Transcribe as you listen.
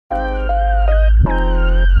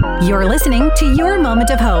You're listening to Your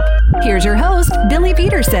Moment of Hope. Here's your host, Billy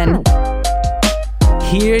Peterson.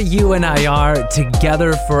 Here you and I are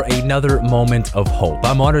together for another moment of hope.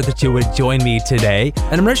 I'm honored that you would join me today.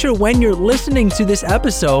 And I'm not sure when you're listening to this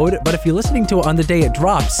episode, but if you're listening to it on the day it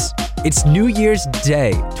drops, it's New Year's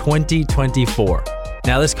Day 2024.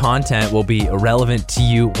 Now, this content will be irrelevant to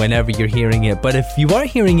you whenever you're hearing it, but if you are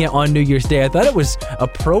hearing it on New Year's Day, I thought it was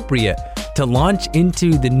appropriate to launch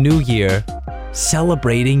into the new year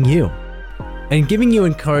celebrating you and giving you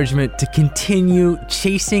encouragement to continue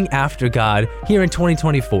chasing after God here in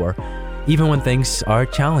 2024, even when things are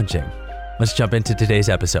challenging. Let's jump into today's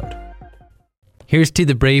episode. Here's to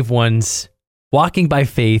the brave ones walking by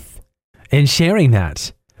faith and sharing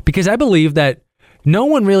that, because I believe that no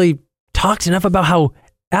one really talks enough about how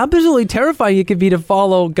absolutely terrifying it can be to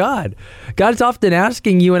follow God. God's often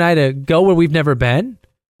asking you and I to go where we've never been,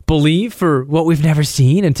 believe for what we've never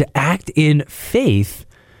seen, and to act in faith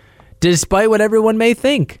despite what everyone may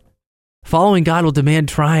think. Following God will demand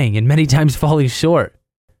trying and many times falling short.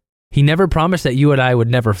 He never promised that you and I would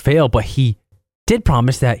never fail, but he did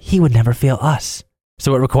promise that he would never fail us.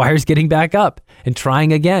 So it requires getting back up and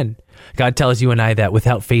trying again. God tells you and I that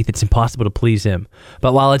without faith, it's impossible to please him.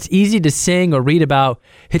 But while it's easy to sing or read about,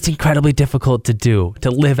 it's incredibly difficult to do,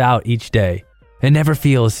 to live out each day. It never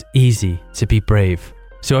feels easy to be brave.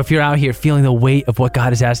 So if you're out here feeling the weight of what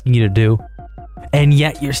God is asking you to do, and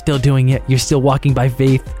yet you're still doing it, you're still walking by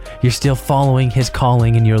faith, you're still following his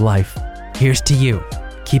calling in your life, here's to you.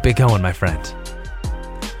 Keep it going, my friend.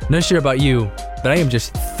 I'm not sure about you, but I am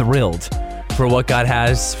just thrilled for what God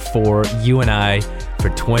has for you and I for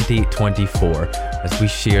 2024 as we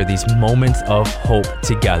share these moments of hope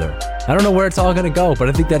together. I don't know where it's all going to go, but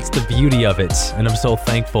I think that's the beauty of it. And I'm so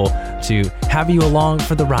thankful to have you along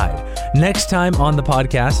for the ride. Next time on the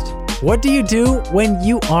podcast, what do you do when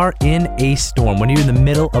you are in a storm, when you're in the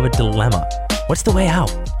middle of a dilemma? What's the way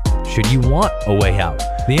out? Should you want a way out?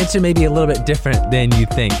 The answer may be a little bit different than you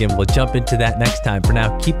think, and we'll jump into that next time. For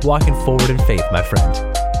now, keep walking forward in faith, my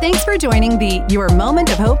friend. Thanks for joining the Your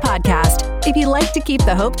Moment of Hope podcast. If you'd like to keep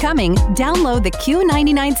the hope coming, download the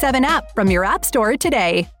Q997 app from your app store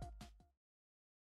today.